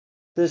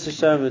This is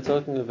Sharm, we're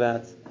talking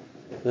about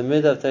the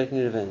midah of taking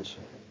revenge.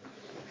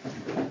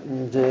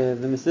 The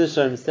Mesilas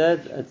Yesharim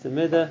said it's a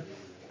midah,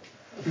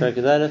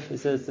 he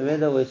said it's a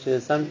midah which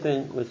is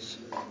something which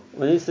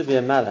needs to be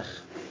a malach,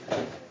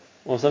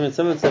 or something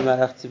similar to a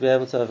malach to be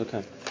able to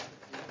overcome.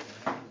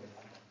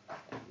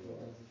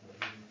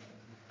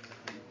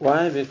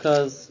 Why?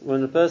 Because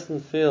when a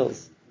person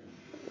feels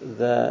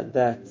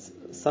that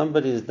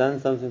somebody has done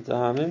something to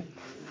harm him,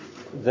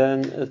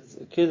 then it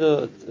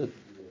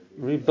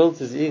rebuilds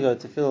his ego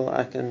to feel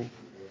I can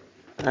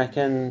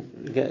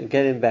get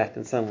him back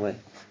in some way.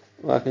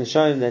 Or I can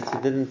show him that he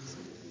didn't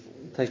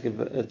to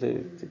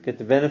get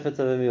the benefits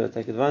of me or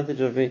take advantage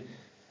of me.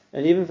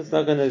 And even if it's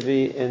not going to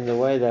be in the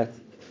way that,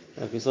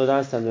 like we saw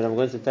last time, that I'm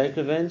going to take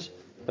revenge,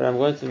 but I'm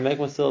going to make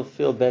myself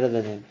feel better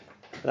than him.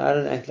 But I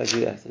don't act like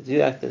you acted. You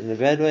acted in a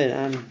bad way,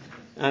 and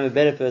I'm a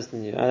better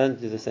person than you. I don't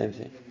do the same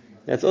thing.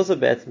 That's also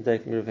bad from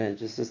taking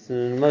revenge. It's just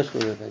an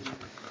emotional revenge.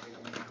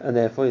 And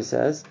therefore he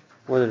says,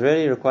 what it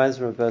really requires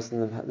from a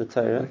person, the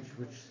Torah,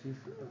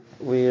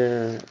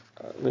 we're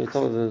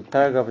talking the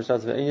paragraph which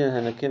starts with Inyan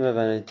Hanakima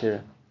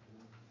Vanatira.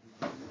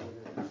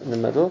 In the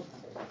middle,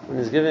 when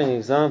he's giving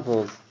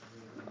examples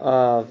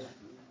of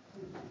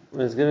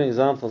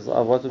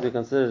what would be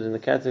considered in the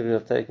category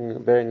of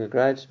bearing a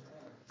grudge,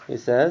 he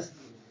says,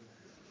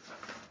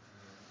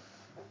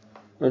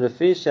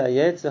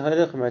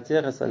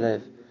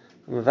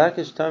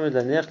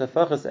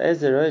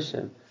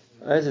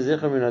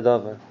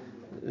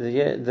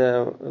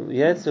 the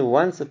Yetzer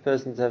wants a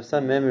person to have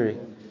some memory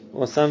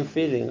or some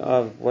feeling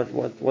of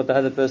what the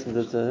other person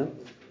did to him.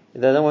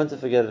 They don't want to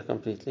forget it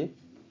completely.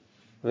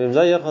 What? If it's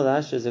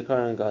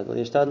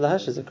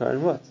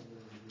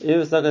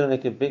not going to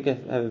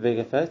have a big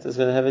effect, it's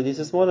going to have at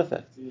least a small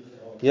effect. For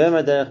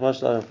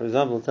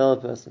example, tell a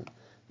person,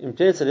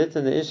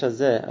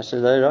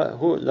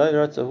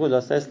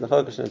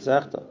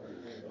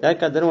 that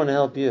guy didn't want to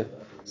help you.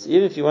 So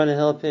even if you want to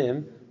help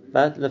him,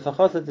 but don't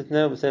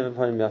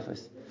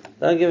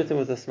give it to him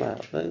with a smile.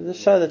 Just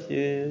show that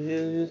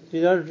you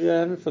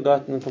haven't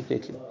forgotten him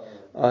completely.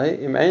 You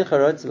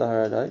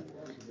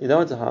don't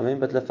want to harm him,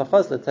 but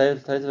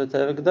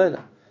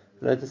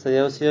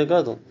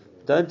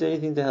don't do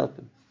anything to help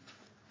him.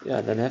 Yeah,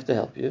 I don't have to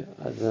help you.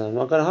 I'm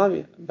not going to harm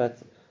you. But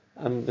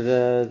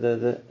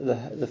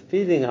the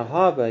feeling I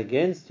harbor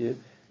against you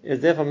is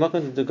therefore I'm not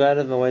going to go out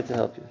of my way to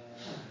help you.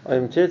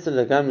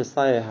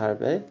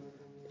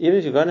 Even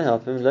if you're going to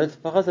help him, at least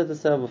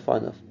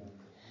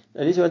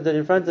you want that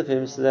in front of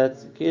him so that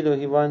he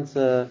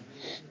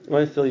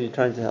won't feel you're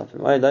trying to help him.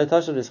 You're not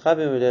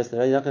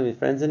going to be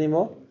friends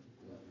anymore.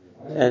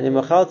 And even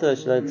if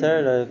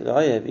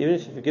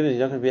you forgive him,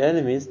 you're not going to be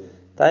enemies.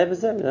 You're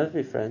not going to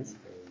be friends.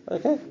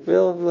 Okay,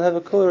 we'll have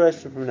a cool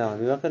relationship from now on.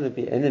 We're not going to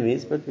be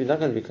enemies, but we're not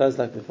going to be close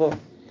like before.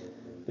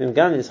 Even if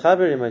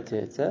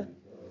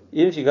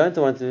you're going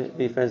to want to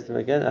be friends with him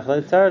again,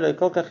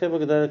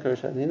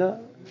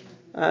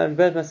 I've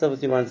bet myself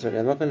with you once already.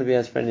 I'm not going to be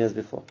as friendly as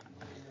before.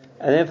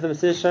 And then for the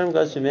Mesilas Yesharim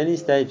goes through many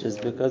stages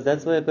because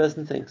that's the way a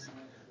person thinks.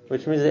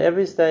 Which means that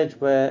every stage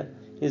where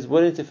he's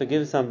willing to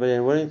forgive somebody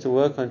and willing to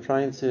work on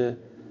trying to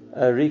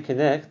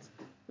reconnect,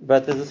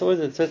 but there's always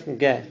a certain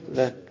gap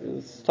that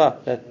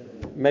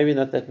maybe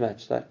not that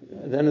much. Like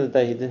at the end of the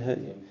day, he did hurt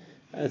you.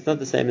 It's not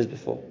the same as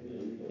before.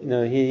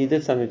 He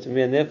did something to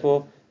me, and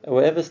therefore,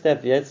 whatever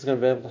step the Yetzer is going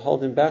to be able to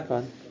hold him back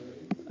on,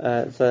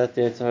 so that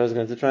the Yetzer is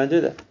going to try and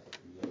do that.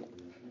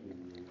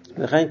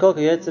 It's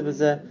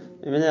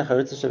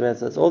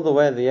all the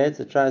way the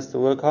Yetzer tries to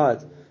work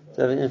hard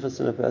to have an influence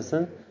on a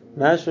person.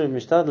 Where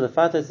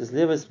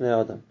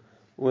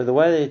the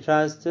way that he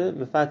tries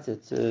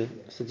to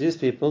seduce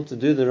people to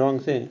do the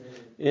wrong thing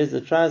is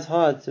it tries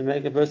hard to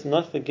make a person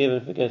not forgive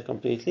and forget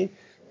completely,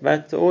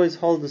 but to always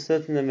hold a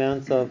certain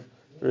amount of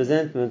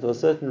resentment or a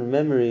certain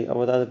memory of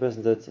what the other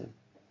person did to him.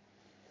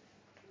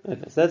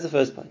 Okay, so that's the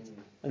first point.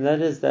 And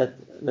that is that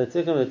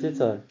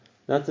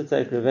not to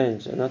take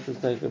revenge and not to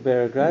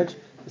bear a grudge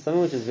is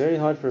something which is very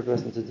hard for a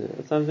person to do.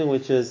 It's something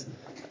which is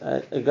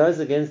it goes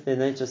against their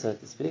nature, so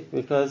to speak,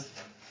 because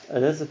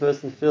unless a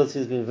person feels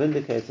he's been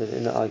vindicated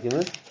in the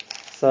argument,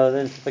 so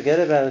then to forget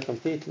about it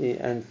completely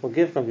and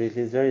forgive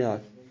completely is very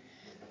hard.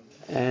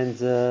 And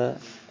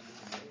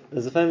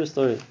there's a famous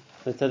story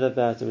they tell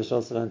about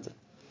Rishon Salanta.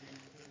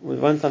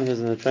 One time he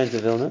was on a train to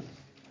Vilna,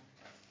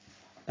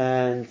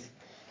 and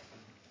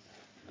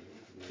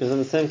he was on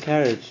the same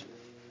carriage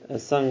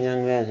as some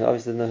young man who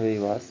obviously didn't know who he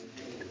was,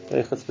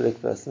 very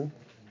chutzpahdik person.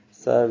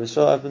 So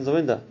Rishon opens the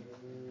window.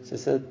 So he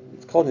said,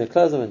 "It's cold in here,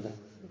 close the window."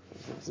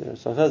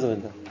 So close the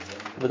window.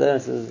 But then it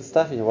says, "It's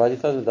stuffy here. Why do you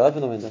close the window?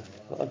 Open the window."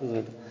 So opens the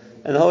window.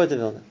 And the whole way to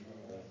Vilna.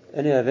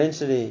 Anyway,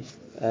 eventually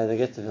they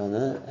get to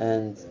Vilna,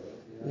 and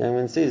the young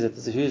man sees that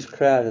there's a huge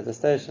crowd at the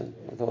station.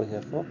 What's all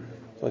here for?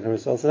 It's like a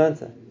Rishon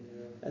Salanta.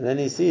 And then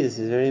he's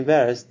very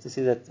embarrassed to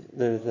see that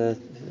the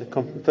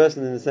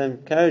person in the same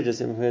carriage as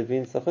him who had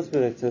been so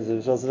chutzpahdik to the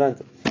Rishon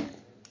Salanta.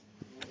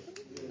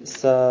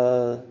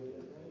 So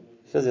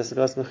he says, "Yes,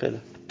 mechila."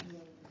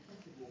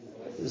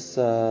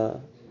 So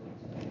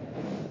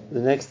the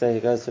next day he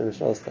goes to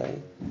Rishon's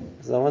day,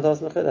 So I went to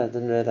ask Mechila, I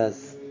didn't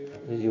realize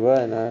who you were,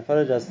 and I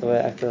apologized for the way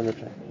I acted on the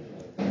train.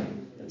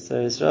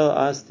 So Israel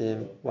asked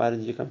him, why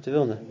did you come to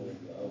Vilna?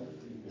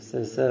 So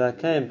he said, I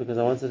came because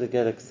I wanted to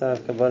get a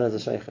Ksav Kabbalah as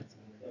a Sheikhet.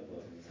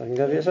 So I can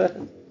go be a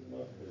Sheikhet.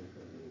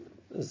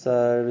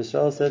 So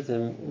Israel said to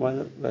him, why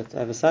not? But I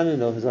have a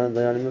son-in-law who's one of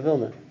the Yonim of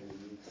Vilna.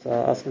 So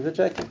I'll ask him to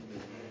check him.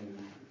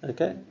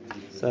 Okay?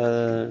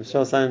 So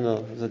Israel's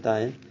son-in-law was a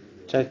Dayan,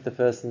 checked the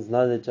person's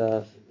knowledge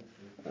of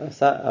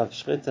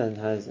Shchita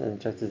and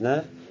checked his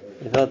nerve.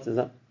 He felt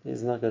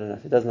he's not good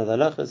enough. He doesn't know the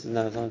halachas, his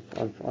nerve is on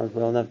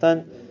well enough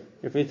done.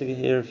 He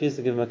refused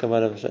to give him a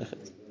kabbalah of a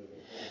sheikhet.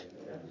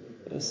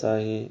 So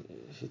he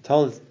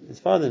told his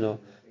father-in-law,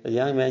 the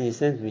young man you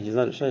sent me, he's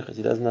not a sheikhet,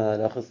 he doesn't know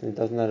the halachas and he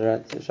doesn't know how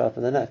to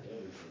sharpen the knife.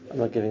 I'm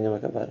not giving him a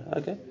kabbalah.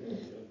 Okay.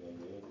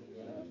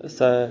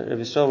 So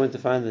Rabbi Shaul went to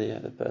find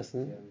the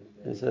person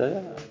and he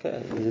said, okay,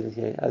 I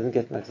didn't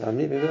get my, so I'm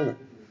leaving Vilna.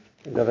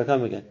 And go back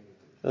home again.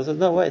 So I said,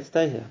 no, wait,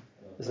 stay here.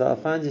 So I'll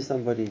find you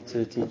somebody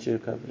to teach you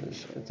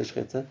to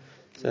shchita,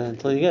 so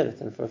until you get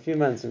it. And for a few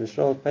months,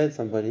 Mishrael paid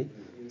somebody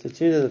to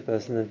tutor the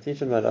person and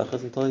teach him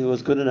malachas until he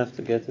was good enough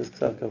to get his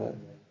ksav kabbalah.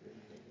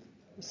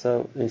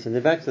 So he sent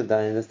it back to the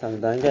Dayan. This time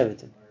the Dayan gave it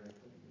to him.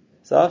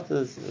 So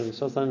after this,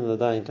 Mishrael's son of the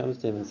Dayan comes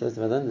to him and says to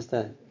him, I don't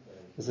understand.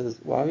 He says,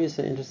 why were you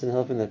so interested in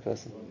helping that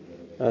person?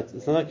 Right?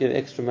 It's not like you have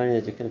extra money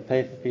that you can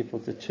pay for people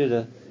to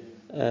tutor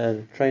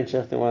and train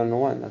shechting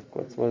one-on-one. Like,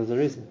 what was the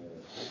reason?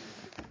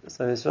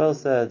 So Mishrael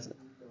said,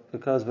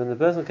 because when the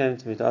person came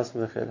to me to ask for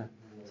mechila,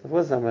 so of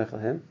course I'm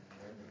mechil him,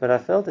 but I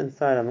felt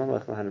inside I'm not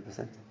mechil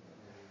 100%.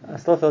 I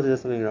still felt he did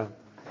something wrong,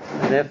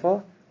 and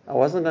therefore I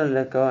wasn't going to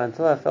let go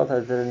until I felt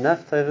I did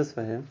enough favors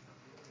for him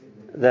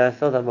that I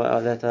felt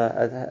that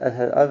I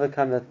had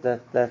overcome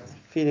that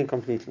feeling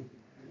completely.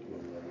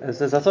 And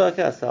so I thought,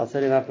 okay, so I'll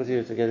set him up with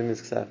you to get him his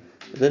ksav.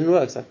 It didn't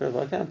work, so I thought,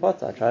 okay, I'm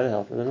part. I tried to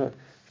help, it didn't work.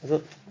 I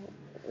thought,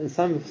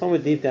 somewhere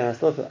deep down, I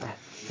still thought,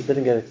 he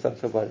didn't get a ksav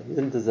kabbalah, he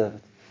didn't deserve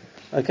it.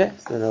 Okay,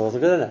 so then it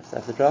wasn't good enough. So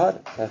I have to try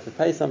harder. I have to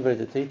pay somebody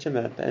to teach him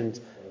and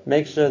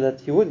make sure that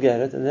he would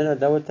get it, and then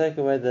that would take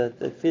away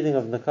the feeling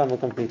of nakama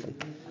completely.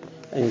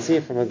 And you see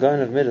from a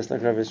Gaon of Midas,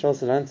 like Rabbi Yisrael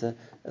Salanta,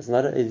 it's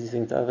not an easy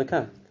thing to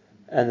overcome.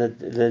 And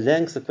the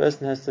lengths the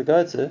person has to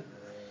go to,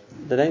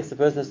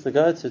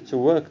 to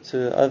work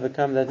to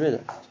overcome that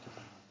midah.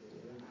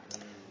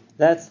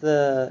 That's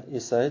the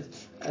yesod,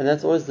 and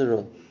that's always the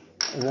rule.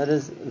 And that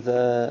is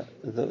the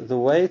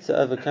way to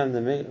overcome the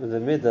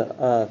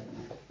midah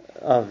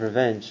of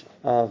revenge,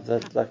 of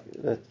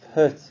that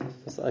hurt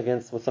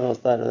against what someone else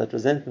did, or that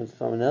resentment for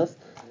someone else.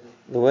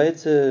 The way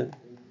to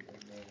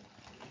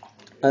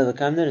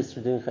overcome that is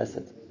through doing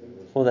chesed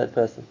for that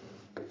person.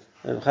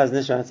 And Chaz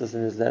Nish writes this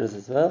in his letters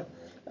as well,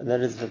 and that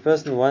is if a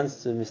person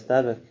wants to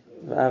mistabek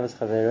v'avas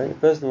chavera, a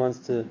person wants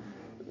to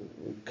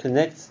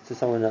connect to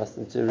someone else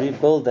and to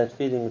rebuild that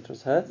feeling which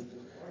was hurt,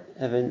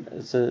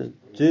 to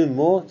do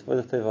more for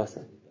the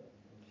tevasa.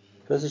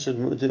 A person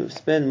should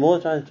spend more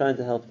time trying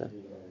to help them.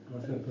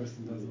 What if that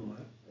person doesn't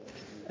like?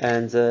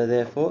 And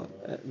therefore,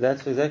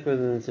 that's exactly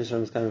where the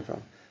Nitishram is coming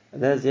from.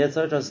 And that is the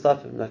Yetzirah trying to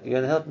stop him. Like,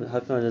 you're going to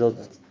help him a little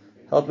bit.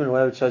 Help him in a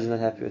way which shows you're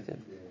not happy with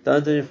him.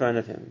 Don't do it in front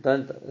of him.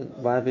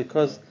 Why?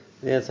 Because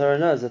the Yetzirah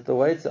knows that the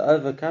way to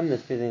overcome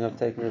that feeling of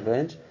taking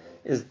revenge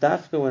is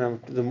dafka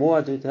the more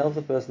I do to help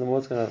the person, the more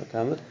it's going to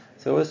overcome it.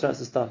 So he always tries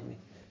to stop me.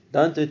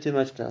 Don't do too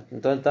much to help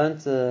him. Don't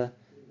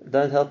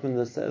help him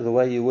the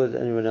way you would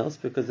anyone else,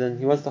 because then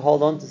he wants to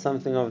hold on to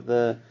something of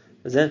the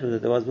resentment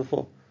that there was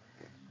before.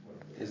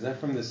 Is that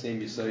from the same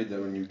yesod that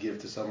when you give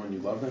to someone you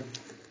love them?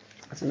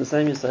 It's from the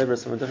same yesod, but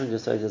it's from a different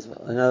yesod as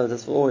well. I know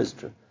that's always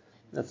true.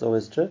 That's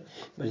always true.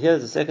 But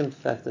here's the second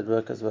fact at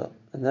work as well,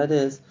 and that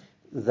is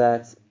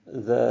that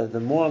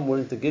the more I'm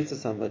willing to give to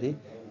somebody,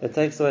 it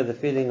takes away the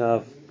feeling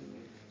of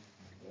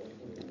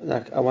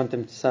like I want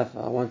them to suffer,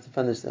 I want to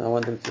punish them, I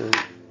want them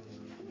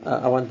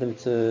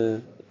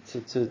to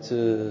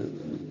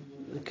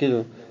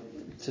kill,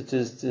 to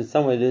in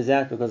some way lose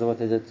out because of what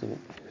they did to me.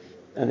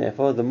 And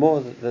therefore, the more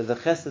the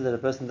chesed that a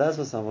person does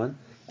for someone,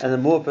 and the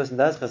more a person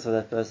does chesed for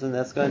that person,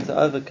 that's going to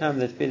overcome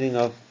that feeling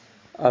of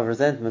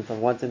resentment, of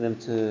wanting them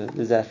to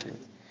lose out.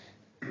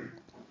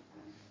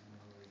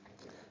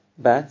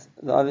 But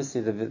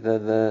obviously,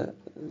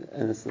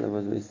 and this is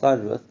what we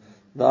started with,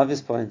 the obvious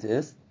point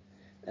is,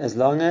 as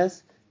long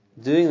as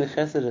doing the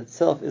chesed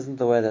itself isn't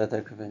the way that I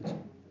take revenge.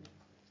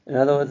 In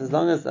other words, as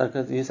long as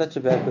you're such a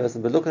bad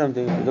person, but look what I'm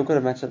doing, look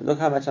how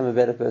much I'm a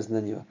better person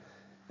than you are.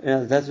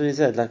 That's what he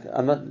said. Like,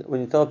 I'm not. When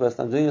you tell a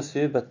person, I'm doing this for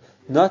you, but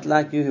not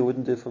like you who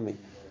wouldn't do it for me.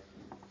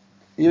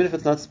 Even if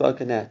it's not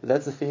spoken out, but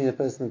that's the feeling the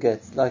person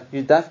gets. Like,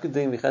 you dafka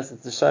doing me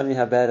chesed to show me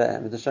how bad I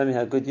am, and to show me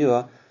how good you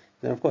are.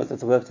 Then of course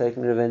that's a way of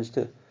taking revenge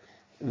too.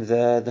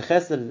 The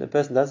chesed that a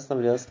person does to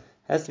somebody else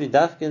has to be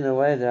dafka in a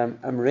way that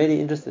I'm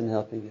really interested in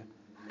helping you.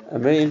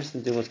 I'm really interested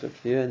in doing what's good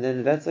for you, and then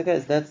if that's the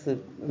case, that's the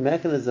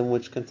mechanism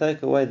which can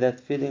take away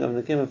that feeling of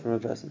nekima from a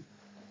person.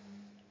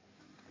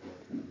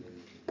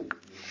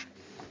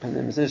 And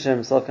then Mesilas Yesharim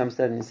himself comes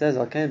to it and he says,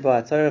 "Al kain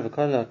ba Torah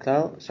v'kol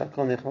klal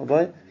shakol nichol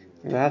boy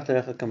v'ahavta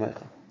recha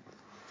kamocha."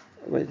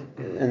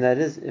 And that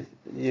is, if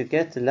you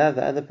get to love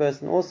the other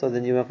person also,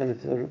 then you're not going to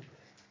feel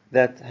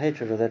that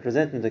hatred or that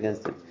resentment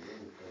against him.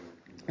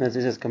 And as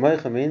he says,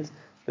 Kamoicha means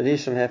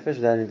B'lisham Hefesh,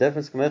 without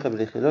indifference, Kamoicha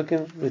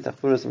B'lichilukim,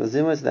 B'tachpurus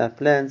Mazimos, without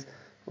plans,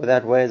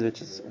 without ways,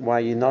 which is why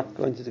you're not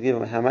going to give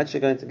him, how much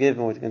you're going to give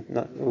him, what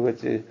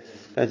you're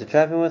going to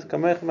trap him with.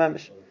 Kamoicha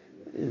Mamish.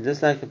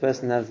 Just like a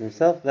person loves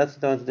himself, that's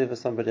what I want to do for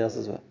somebody else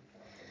as well.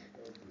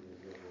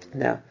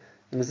 Now,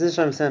 the Mesilas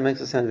Yesharim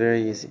makes it sound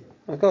very easy.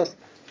 Of course,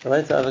 the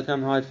way to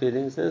overcome hard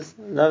feelings is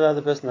love the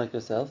other person like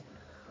yourself.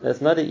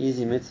 That's not an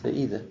easy mitzvah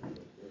either.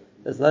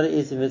 It's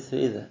easy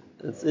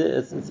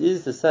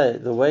to say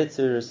the way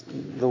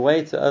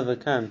to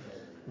overcome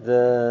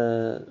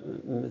the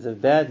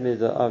bad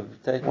midah of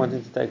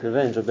wanting to take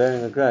revenge or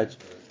bearing a grudge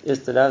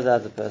is to love the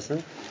other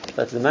person.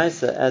 But the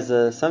Maisa,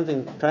 as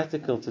something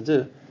practical to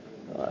do,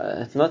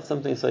 it's not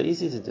something so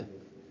easy to do.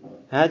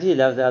 How do you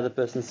love the other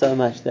person so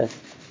much that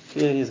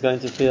you're going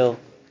to feel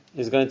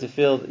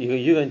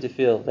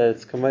that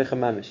it's kamoicha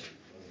mamish?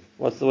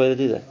 What's the way to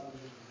do that?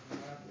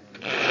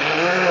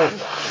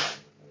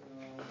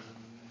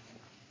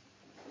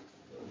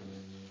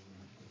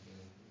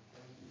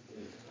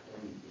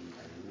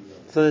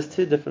 So there's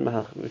two different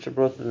mahachim which are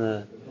brought in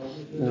the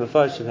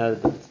Mefarshim how to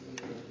do it.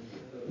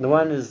 The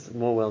one is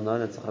more well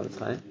known, it's Chavetz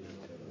Chaim,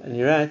 and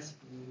he writes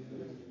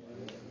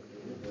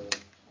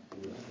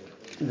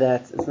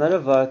that it's not a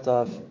vote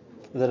of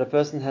that a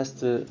person has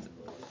to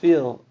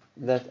feel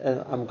that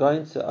I'm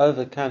going to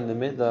overcome the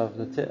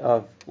midah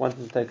of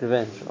wanting to take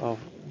revenge, of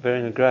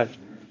bearing a grudge,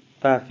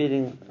 by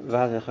feeling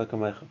v'halecha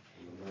kamecha.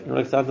 It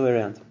works the other way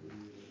around.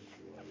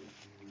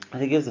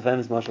 And he gives the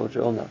famous mashal which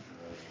we all know.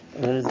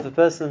 And it is if a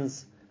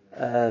person's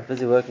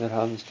busy working at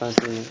home,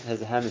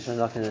 has a hammer, he's trying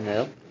to knock in a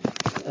nail,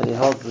 and he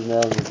holds the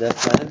nail in his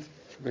left hand,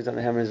 brings up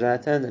the hammer in his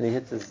right hand, and he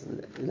hits his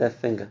left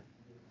finger.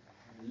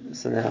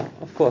 So now,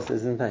 of course,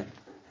 he's in pain.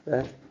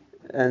 Right?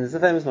 And it's a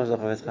famous mashal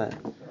Chavetz Chaim.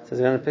 So he's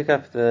going to pick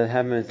up the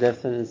hammer in his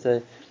left hand and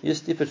say, "You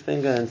stupid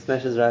finger," and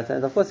smash his right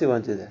hand. Of course he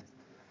won't do that.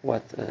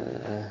 What?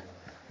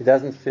 He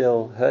doesn't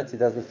feel hurt, he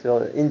doesn't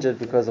feel injured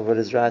because of what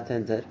his right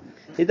hand did.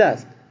 He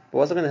does. But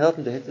what's going to help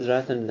him to hit his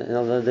right hand?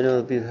 Then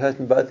he'll be hurt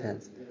in both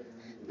hands.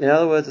 In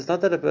other words, it's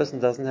not that a person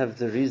doesn't have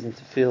the reason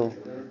to feel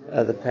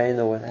the pain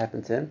or what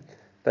happened to him,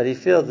 but he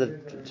feels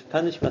that to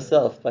punish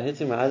myself by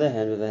hitting my other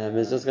hand with a hammer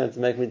is just going to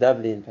make me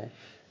doubly in pain.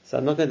 So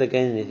I'm not going to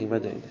gain anything by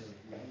doing that.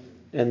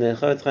 And the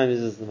Chavetz Chaim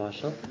uses the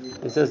mashal.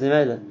 He says,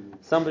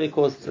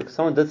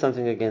 someone did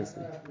something against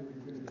me.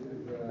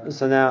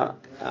 So now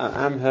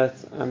I'm hurt,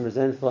 I'm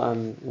resentful,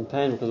 I'm in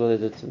pain because of what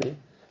they did to me.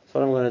 So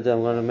what I'm going to do,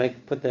 I'm going to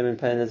put them in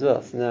pain as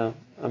well. So now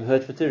I'm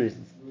hurt for two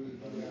reasons.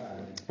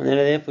 And then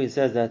therefore he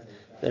says that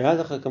the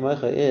halacha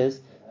kamocha is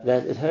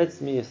that it hurts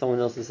me if someone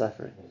else is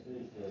suffering.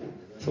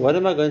 So what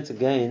am I going to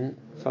gain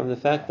from the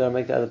fact that I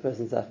make the other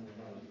person suffer?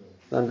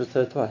 I'm just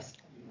hurt twice.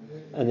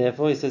 And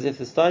therefore he says if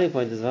the starting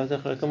point is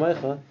halacha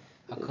kamocha,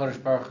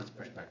 HaKadosh Baruch Hu's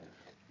perspective.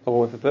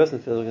 Or if a person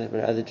feels like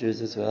that other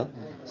Jews as well,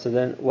 so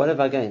then what have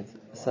I gained?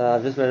 So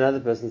I've just made another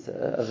person,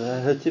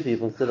 I've hurt two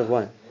people instead of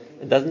one.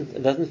 It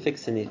doesn't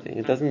fix anything.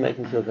 It doesn't make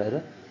him feel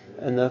better.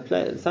 And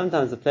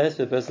sometimes the place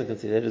where a person can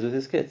see that is with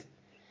his kids.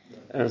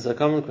 And it's a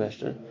common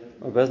question.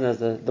 A person has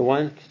the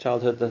one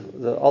child hurt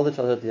the older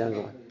child hurt the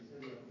younger one.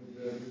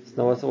 So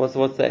now what's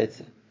the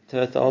answer? To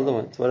hurt the older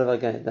one. So what have I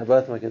gained? Now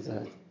both my kids are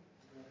hurt.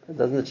 It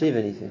doesn't achieve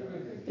anything.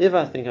 If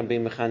I think I'm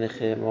being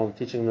mechanechim or I'm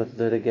teaching them not to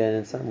do it again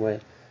in some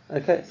way,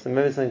 okay, so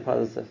maybe it's something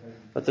positive.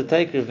 But to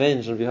take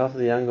revenge on behalf of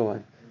the younger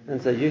one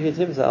and say, you hit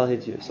him, so I'll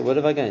hit you. So what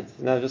have I gained?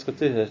 Now I've just got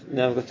two hurt.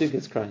 Now I've got two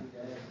kids crying.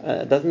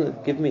 It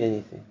doesn't give me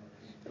anything,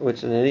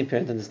 which any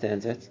parent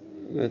understands that.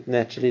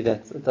 Naturally,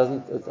 that it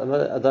doesn't.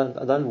 I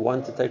don't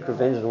want to take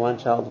revenge on one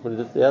child and put it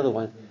to the other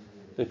one,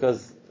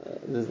 because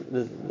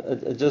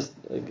it just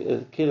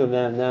kilo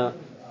now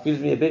gives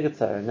me a bigger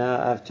tzara. Now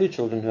I have two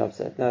children who are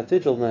upset. Now I have two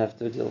children I have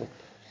to deal with,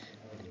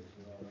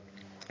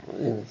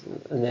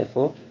 and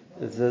therefore,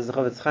 it's the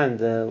Chavetz Chaim,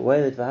 the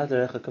way that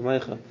v'hadarecha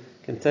kamoicha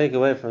can take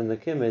away from the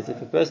kimah is if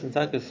a person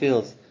taka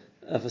feels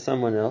for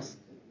someone else.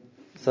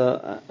 So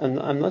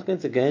I'm not going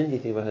to gain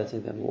anything by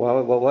hurting them. Why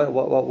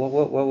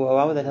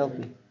would that help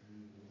me?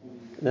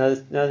 Now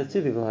the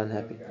two people are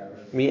unhappy,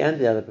 me and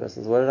the other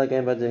person. So what did I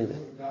gain by doing that?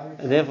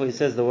 And therefore he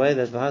says the way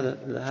that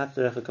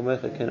v'hadarecha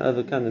kamoicha can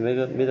overcome the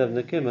midah of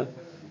nekima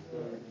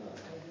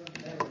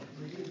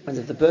is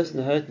if the person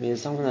who hurt me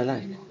is someone I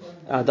like.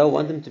 I don't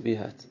want them to be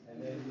hurt.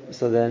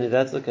 So then, if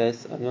that's the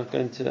case, I'm not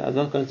going to try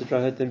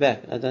to hurt them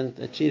back. I don't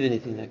achieve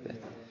anything like that.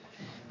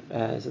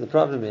 So the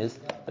problem is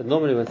that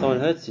normally when someone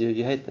hurts you,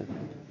 you hate them.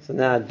 So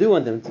now I do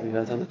want them to be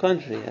hurt. On the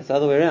contrary, it's the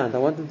other way around. I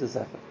want them to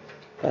suffer.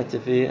 But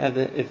if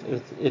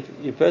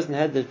your person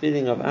had the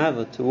feeling of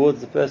ahavah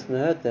towards the person who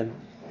hurt them,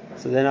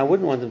 so then I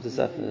wouldn't want them to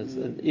suffer.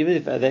 So even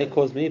if they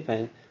cause me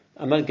pain,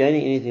 I'm not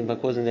gaining anything by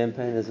causing them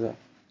pain as well.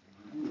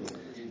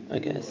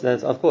 Okay, so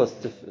that's of course.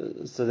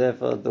 So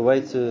therefore, the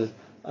way to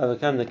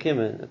overcome the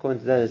kimon, according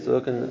to that, is to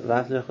work in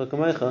v'hadarecha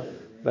kamoicha.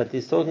 But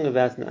he's talking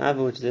about an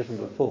ahavah which is there from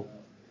before.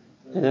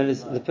 And that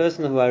is the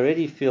person who I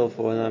already feel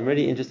for, and I'm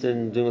really interested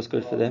in doing what's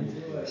good for them.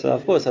 So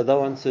of course, I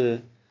don't want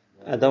to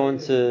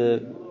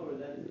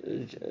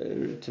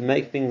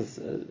make things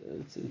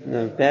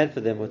bad for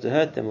them, or to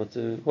hurt them, or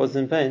to cause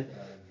them pain,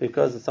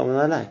 because it's someone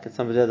I like. It's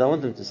somebody I don't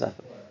want them to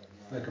suffer.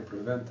 Like a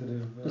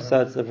preventative.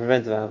 So it's a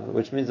preventive ava,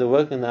 which means the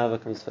work in the ava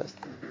comes first.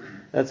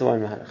 That's one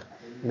mahalach.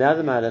 Now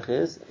the mahalach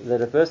is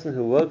that a person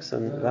who works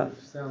on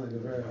Sound like a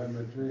very high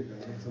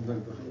madriga.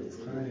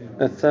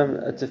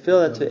 to feel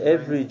that to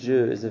every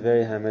Jew is a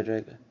very high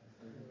madriga.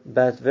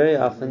 But very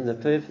often the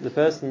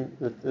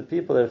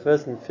people that a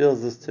person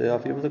feels this to are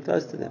people who are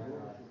close to them.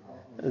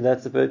 And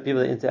that's the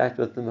people they interact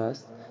with the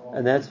most.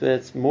 And that's where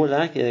it's more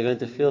likely they're going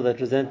to feel that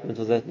resentment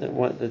or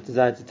that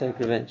desire to take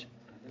revenge.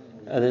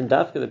 And then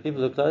dafka, the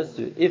people who are close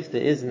to, if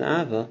there is an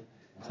ava,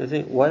 so they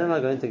think, what am I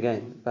going to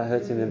gain by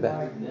hurting them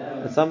back?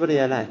 It's somebody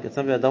I like, it's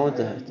somebody I don't want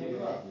to hurt.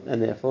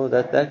 And therefore,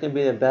 that can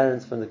be a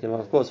balance from the kima.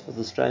 Of course, for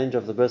the stranger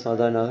of the person I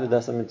don't know who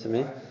does something to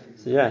me,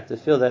 so you're right, to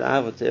feel that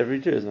ava to every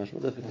Jew is much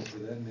more difficult.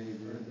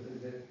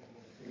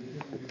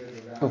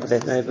 Or for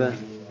that neighbor,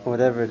 or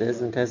whatever it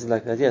is, in cases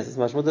like that, yes, it's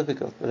much more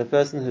difficult. But a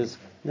person who's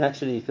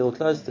naturally you feel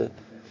close to,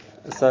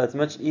 so it's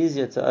much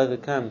easier to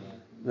overcome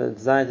the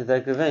desire to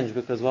take revenge,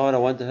 because why would I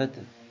want to hurt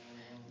them?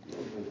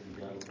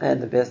 And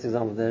the best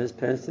example there is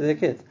parents to their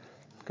kids.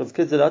 Because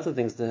kids do lots of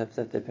things to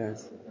upset their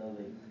parents.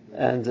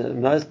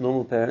 And most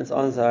normal parents,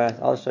 honestly, alright,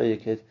 I'll show you,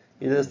 kid.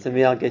 You do this to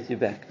me, I'll get you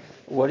back.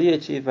 What do you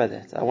achieve by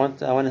that? I want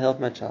to help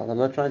my child. I'm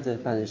not trying to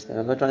punish them.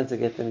 I'm not trying to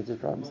get them into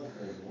problems.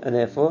 And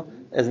therefore,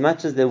 as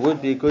much as there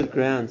would be good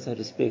ground, so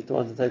to speak, to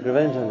want to take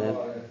revenge on them,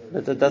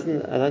 but I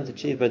don't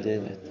achieve by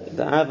doing that.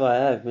 The ava I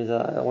have means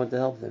I want to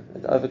help them.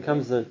 It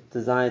overcomes the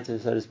desire to,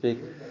 so to speak,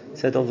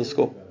 settle the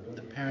score.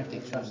 The parent they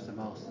trust the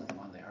most is the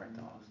one they hurt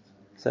the most.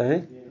 Sorry?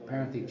 The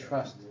parent they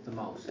trust the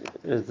most.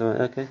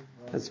 Okay,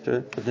 that's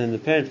true. But then the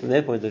parent, from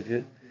their point of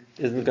view,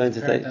 isn't going to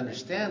The parent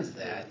understands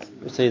that.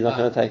 So he's not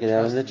going to take it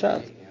out on the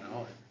child.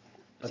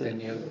 But then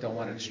you don't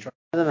want to destroy.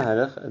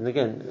 And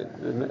again,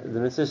 the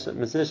Mitzvah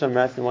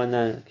Shamrat in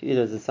 1.9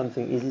 Ki'ilas is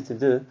something easy to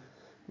do,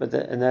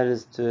 and that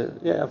is to,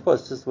 of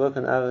course, just work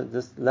on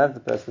just love the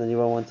person, and you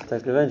won't want to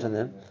take revenge on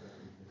them.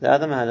 The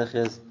other Mahalach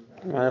is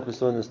the Mahalach we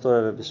saw in the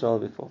story of Bishol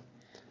before.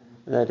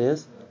 And that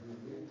is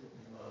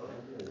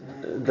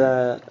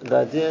the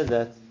idea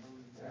that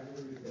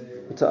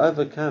to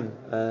overcome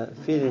a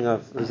feeling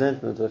of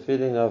resentment or a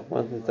feeling of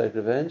wanting to take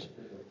revenge,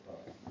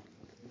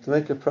 to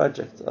make a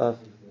project of,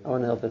 I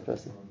want to help that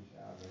person.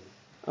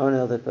 I want to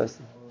help that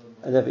person.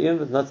 And if even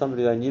if it's not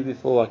somebody I knew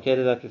before, I cared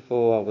about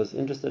before, I was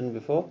interested in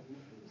before,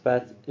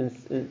 but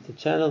to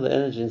channel the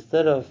energy,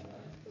 instead of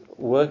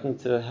working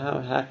to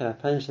how can I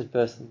punish that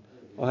person,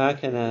 or how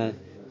can I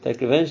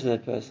take revenge on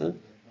that person,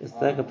 is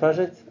to make a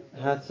project,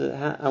 I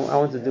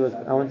want to do it,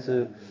 I want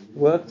to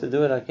work to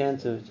do what I can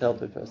to help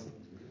that person.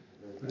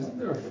 Isn't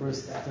there a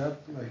first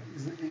step?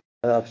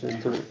 The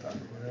option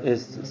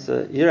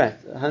so you're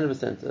right,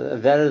 100%. A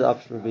valid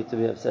option would be to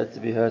be upset, to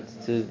be hurt,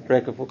 to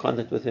break up all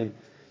contact with him,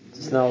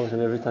 to snarl at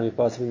him every time you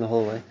pass him in the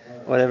hallway,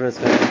 whatever it's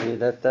going to be.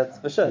 That's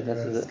for sure.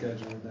 That's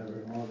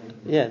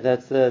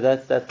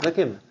like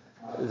him.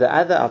 The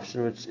other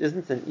option, which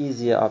isn't an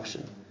easier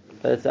option,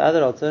 but it's the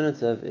other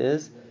alternative,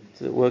 is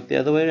to work the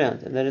other way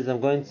around, and that is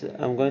I'm going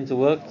to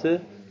work to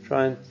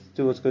try and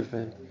do what's good for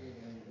him,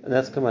 and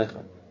that's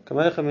kamaycha.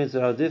 Kamaycha means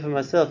that I'll do for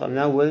myself. I'm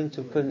now willing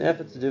to put an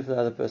effort to do for the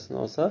other person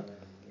also.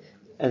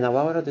 And now,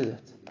 why would I do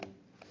that?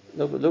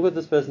 Look what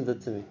this person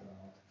did to me,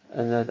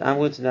 and that I'm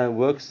going to now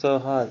work so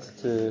hard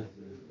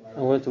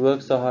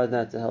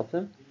now to help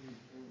them.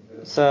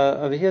 So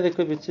over here, there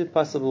could be two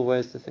possible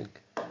ways to think.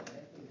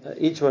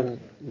 Each one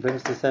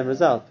brings the same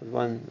result, but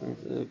one,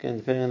 again,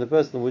 depending on the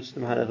person, which the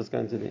mahalach is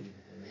going to be.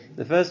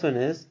 The first one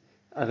is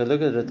I could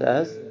look at it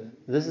as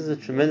this is a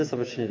tremendous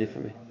opportunity for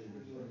me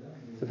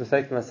to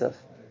perfect myself.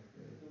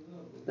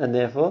 And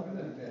therefore,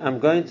 I'm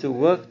going to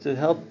work to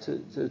help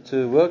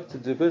to work to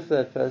do good for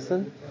that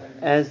person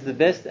as the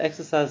best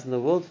exercise in the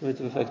world for me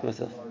to perfect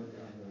myself,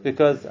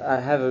 because I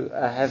have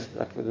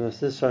like the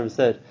Mesilas Yesharim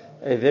said,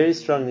 a very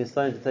strong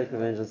desire to take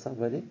revenge on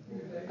somebody.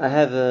 I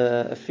have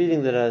a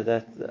feeling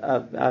that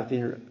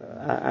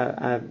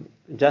I'm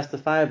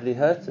justifiably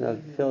hurt and I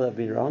feel I've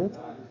been wronged,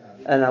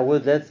 and it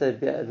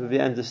would be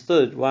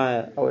understood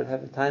why I would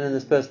have a time in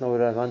this person or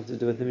would I want to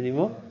do with him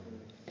anymore,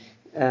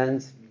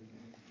 and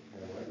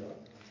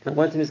I'm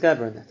going to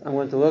misgaber on that. I'm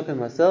going to work on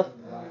myself.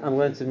 I'm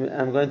going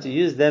to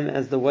use them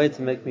as the way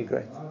to make me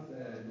great.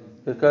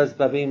 Because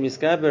by being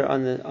misgaber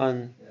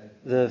on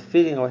the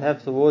feeling I would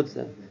have towards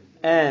them,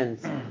 and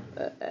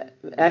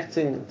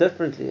acting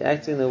differently,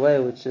 acting in a way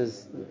which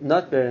is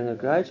not bearing a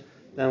grudge,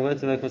 then I'm going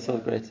to make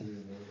myself greater.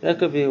 That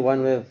could be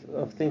one way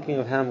of thinking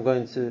of how I'm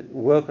going to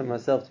work on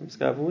myself to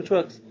misgaber, which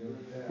works.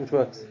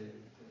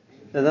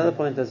 There's another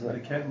point as well.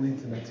 It can't lead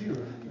to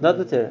Natira. Not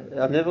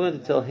Natira. I'm never going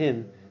to tell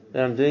him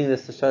that I'm doing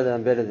this to show that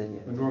I'm better than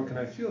you. Nor can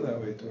I feel that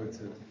way towards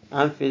him.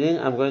 I'm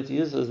going to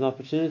use it as an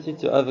opportunity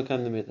to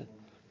overcome the midah.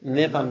 And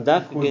if I'm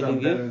using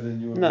the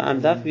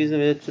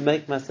midah to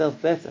make myself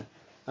better.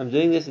 I'm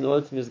doing this in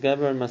order to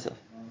misgaber on myself.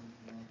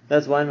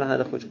 That's one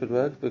mahalach which could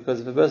work, because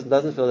if a person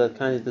doesn't feel that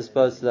kindly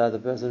disposed to the other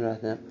person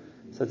right now,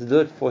 so to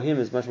do it for him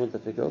is much more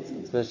difficult,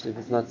 especially if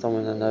it's not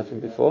someone I know from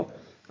before.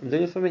 I'm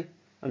doing it for me.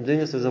 I'm doing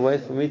this as a way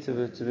for me to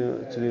be a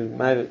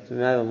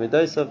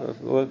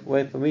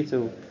way for me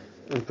to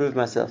improve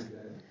myself.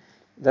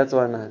 That's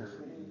one mahalach.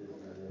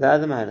 The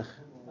other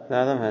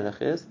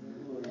mahalach is,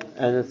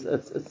 and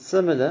it's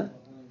similar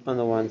on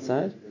the one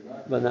side,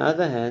 but on the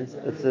other hand,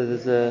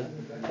 there's a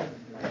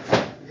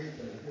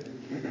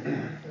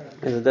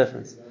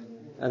difference,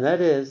 and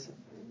that is,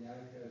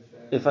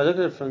 if I look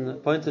at it from the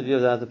point of view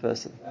of the other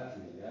person,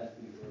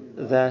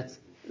 that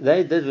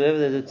they did whatever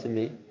they did to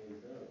me.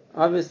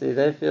 Obviously,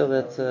 they feel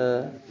that,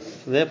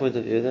 from their point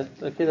of view, that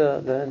they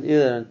either don't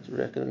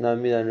know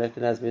me, don't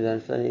recognize me,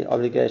 don't feel any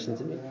obligation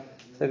to me.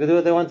 So they could do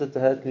what they wanted to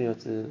hurt me or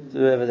to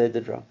do whatever they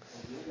did wrong.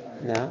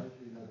 Now,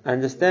 I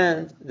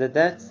understand that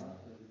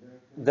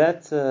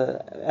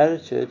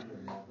attitude,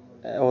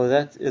 or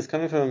that is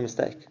coming from a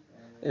mistake.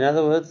 In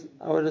other words,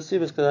 I would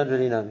assume it's because they don't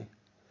really know me.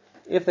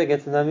 If they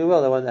get to know me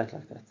well, they won't act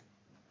like that.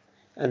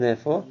 And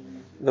therefore,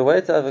 the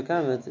way to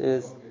overcome it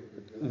is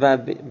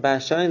by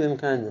showing them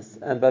kindness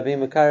and by being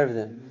makar of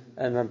them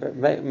and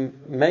by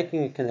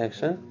making a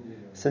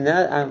connection. So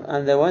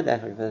now they won't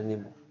act like that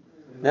anymore.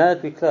 Now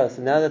that we're close,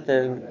 and now that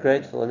they're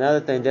grateful, and now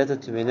that they're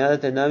indebted to me, now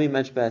that they know me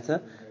much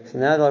better, so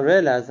now they'll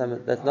realize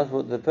that's not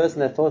what the person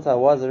they thought I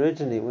was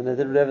originally when they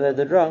did whatever they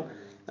did wrong.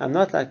 I'm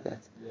not like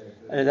that.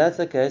 And if that's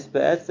the case,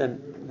 but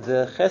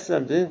the chesed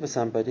I'm doing for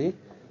somebody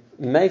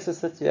makes a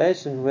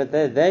situation where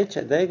they're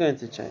going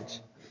to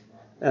change.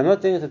 And I'm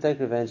not doing it to take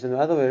revenge, and the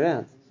other way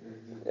around.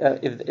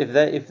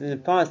 If in the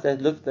past they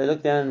looked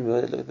down on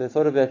me, they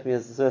thought about me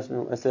as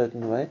a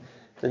certain way,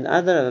 then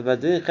by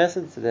doing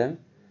chesed to them,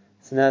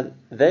 so now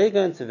they're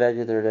going to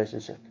value the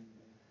relationship,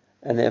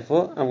 and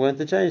therefore I'm going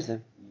to change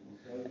them.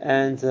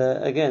 And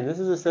again, this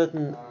is a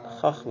certain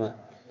chachma,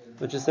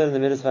 which is said in the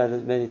Mitzvah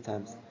many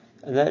times,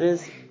 and that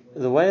is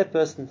the way a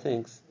person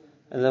thinks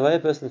and the way a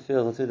person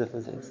feels are two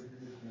different things.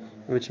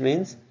 Which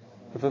means,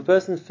 if a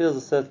person feels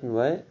a certain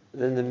way,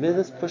 then the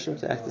midas push him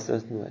to act a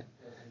certain way.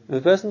 If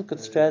a person could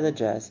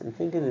strategize and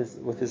think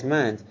with his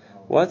mind,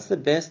 what's the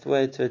best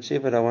way to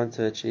achieve what I want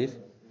to achieve?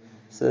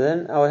 So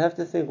then I would have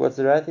to think what's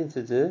the right thing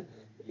to do,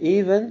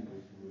 even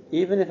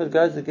if it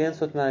goes against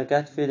what my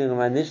gut feeling or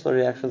my initial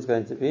reaction is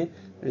going to be.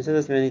 We've said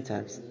this many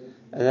times,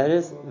 and that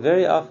is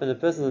very often a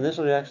person's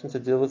initial reaction to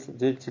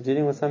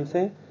dealing with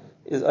something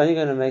is only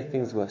going to make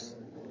things worse.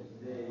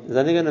 It's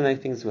only going to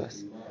make things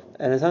worse.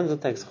 And sometimes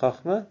it takes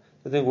chachma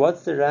to think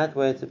what's the right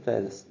way to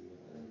play this,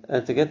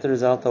 and to get the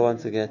result I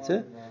want to get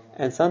to.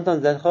 And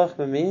sometimes that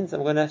chachma means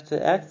I'm going to have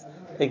to act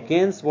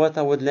against what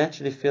I would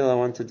naturally feel I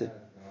want to do.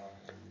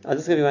 I'll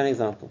just give you one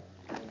example.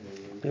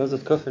 It was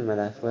with Kuf in my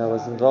life, where I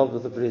was involved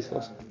with the police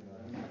force.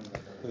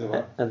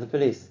 And the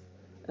police.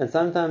 And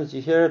sometimes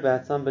you hear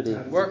about somebody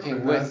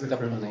Working with the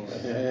police.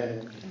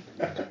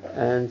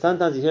 And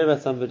sometimes you hear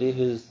about somebody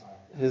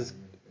whose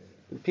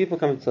people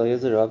come to tell you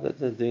as a Rav that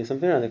they're doing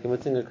something wrong, they're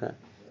committing a crime.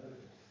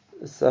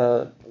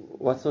 So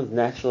what's one's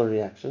natural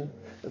reaction?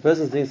 The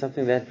person's doing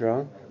something that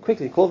wrong,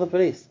 quickly call the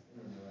police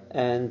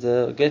and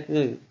deal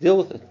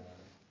with it.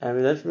 And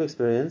we learn from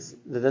experience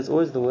that that's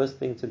always the worst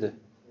thing to do.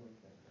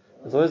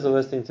 It's always the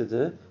worst thing to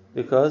do,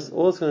 because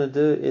all it's going to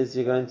do is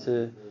you're going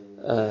to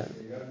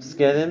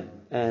scare them,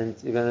 and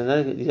you're going to know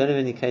you don't have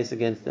any case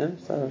against them.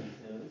 So,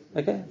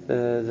 okay,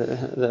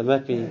 they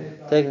might be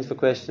taken for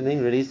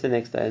questioning, released the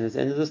next day, and it's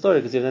the end of the story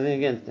because you have nothing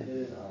against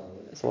them.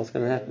 So what's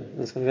going to happen?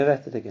 It's going to go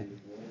back to it again.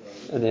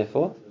 And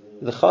therefore,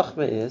 the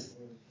chachma is,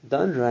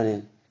 don't run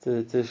in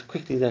to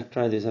quickly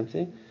try and do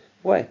something.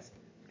 Wait.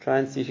 Try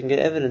and see if you can get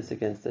evidence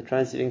against it. Try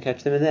and see if you can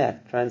catch them in the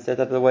act. Try and set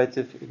up a way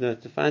to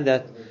find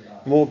out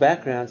more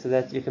background so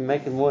that you can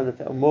make it more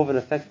of an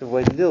effective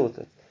way to deal with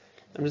it.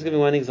 I'm just giving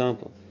one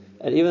example.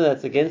 And even though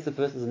it's against the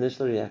person's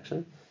initial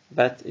reaction,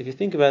 but if you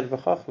think about it,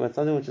 b'chachma, it's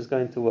something which is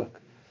going to work.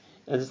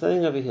 And there's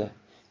something over here.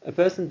 A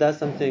person does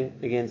something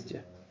against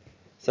you.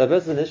 So a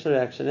person's initial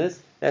reaction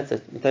is, that's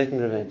it, I'm taking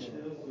revenge.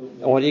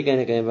 And what are you going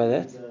to gain by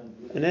that?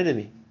 An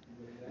enemy.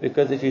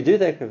 Because if you do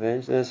take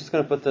revenge, then it's just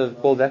going to put the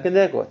ball back in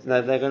their court.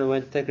 Now they're going to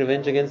want to take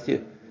revenge against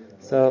you.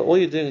 So all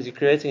you're doing is you're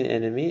creating an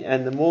enemy,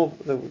 and the more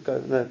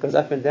it goes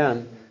up and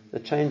down, the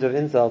change of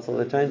insults or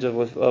the change of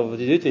what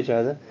you do to each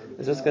other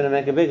is just going to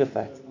make a bigger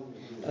fight.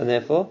 And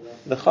therefore,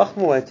 the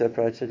chachma way to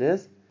approach it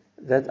is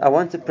that I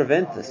want to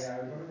prevent this.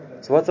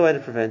 So what's the way to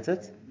prevent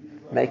it?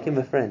 Make him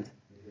a friend.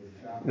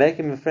 Make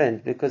him a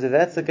friend, because if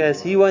that's the case,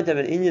 he won't have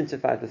an inyan to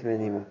fight with me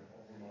anymore.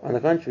 On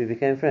the contrary, we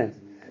became friends.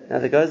 Now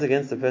that goes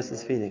against the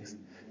person's feelings.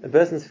 The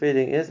person's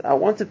feeling is, I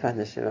want to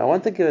punish him, I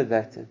want to give it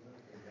back to him.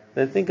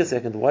 Then think a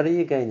second, what are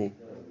you gaining?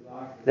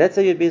 That's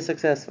how you've been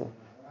successful.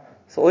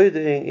 So all you're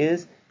doing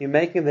is, you're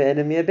making the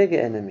enemy a bigger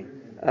enemy.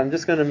 I'm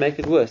just going to make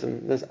it worse.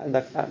 There's a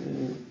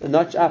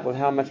notch up of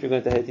how much we're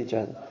going to hate each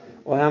other,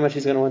 or how much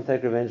he's going to want to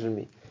take revenge on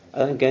me. I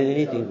don't gain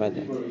anything by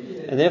that.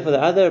 And therefore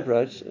the other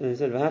approach, and he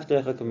said,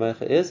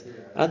 is,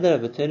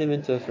 turn him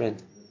into a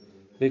friend.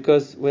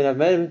 Because when I've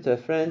made him into a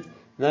friend,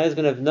 Now he's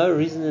going to have no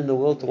reason in the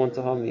world to want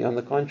to harm me. On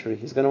the contrary,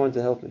 he's going to want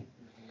to help me.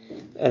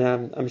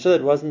 And I'm sure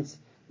it wasn't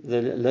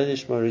the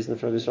Lelishma reason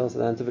for Rabbi Yisrael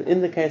Salanter, but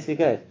in the case he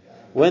gave,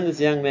 when this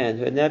young man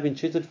who had now been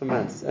tutored for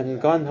months and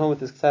gone home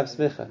with his Ksav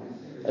Smicha,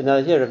 and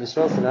now here Rabbi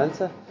Yisrael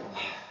Salanter,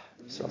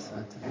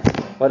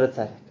 what a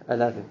tzaddik, I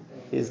love him.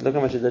 Look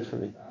how much he did for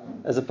me.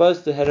 As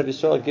opposed to had Rabbi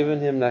Yisrael given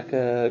him like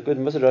a good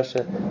Mussar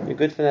Rasha, you're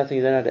good for nothing,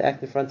 you don't know how to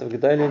act in front of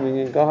Gedolim, and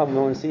you go home and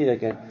no one will see you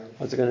again.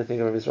 What's he going to think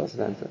of Rabbi Yisrael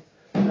Salanter?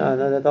 No,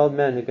 that old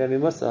man who gave me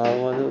Mussar,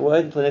 I'll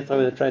wait until next time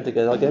we're train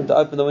together, I'll get him to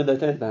open the window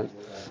 10 times.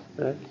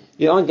 Right?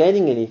 You aren't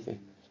gaining anything.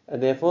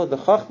 And therefore, the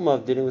chachma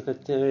of dealing with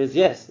it is,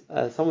 yes,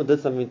 someone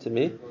did something to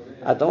me,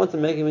 I don't want to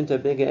make him into a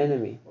bigger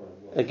enemy.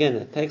 Again,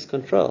 it takes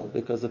control,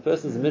 because the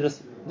person's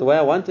midas, the way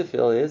I want to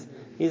feel is,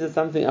 he said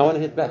something, I want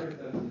to hit back.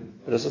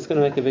 But it's just going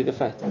to make a bigger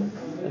fight. And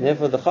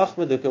therefore, the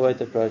chachma way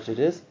to approach it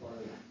is,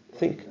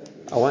 think,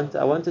 I want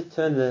to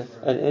turn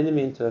an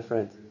enemy into a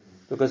friend.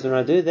 Because when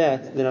I do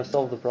that, then I've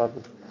solved the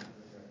problem.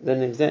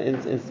 Then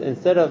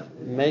instead of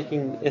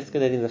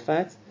escalating the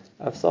fight,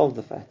 I've solved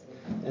the fight.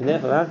 And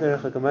therefore,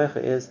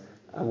 is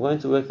I'm going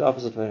to work the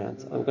opposite way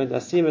around. I'm going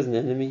to see him as an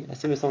enemy. I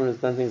see him as someone who's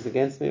done things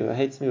against me or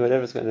hates me,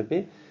 whatever it's going to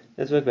be.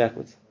 Let's work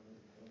backwards.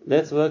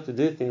 Let's work to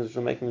do things which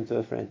will make him into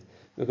a friend.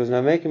 Because when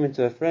I make him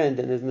into a friend,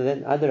 then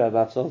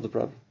I've solved the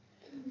problem.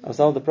 I've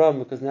solved the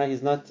problem because now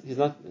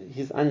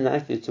he's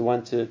unlikely to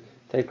want to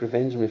take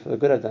revenge on me for the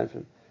good I've done for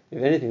him.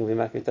 If anything, it'll be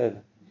makrit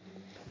over.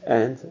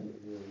 And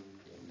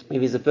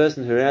if he's a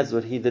person who realizes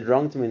what he did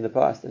wrong to me in the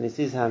past and he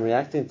sees how I'm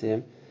reacting to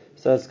him,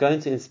 so it's going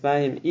to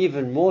inspire him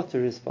even more to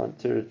respond,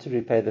 to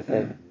repay the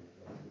favor.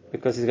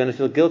 Because he's going to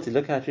feel guilty.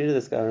 Look how I treated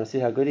this guy, and I see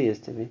how good he is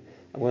to me.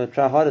 I'm going to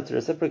try harder to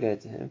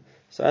reciprocate to him.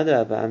 So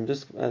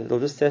it'll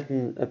just set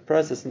in a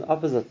process in the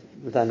opposite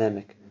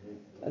dynamic.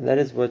 And that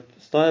is what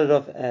started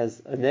off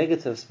as a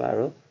negative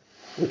spiral,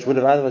 which would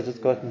have otherwise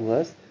just gotten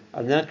worse.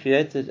 I've now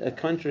created a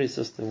contrary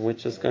system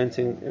which is going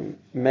to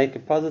make a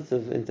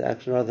positive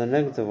interaction rather than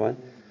a negative one.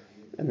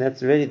 And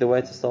that's really the way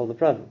to solve the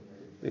problem.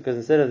 Because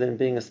instead of them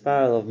being a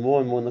spiral of more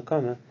and more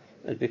nakama,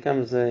 it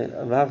becomes a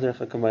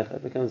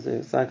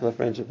cycle of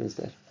friendship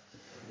instead.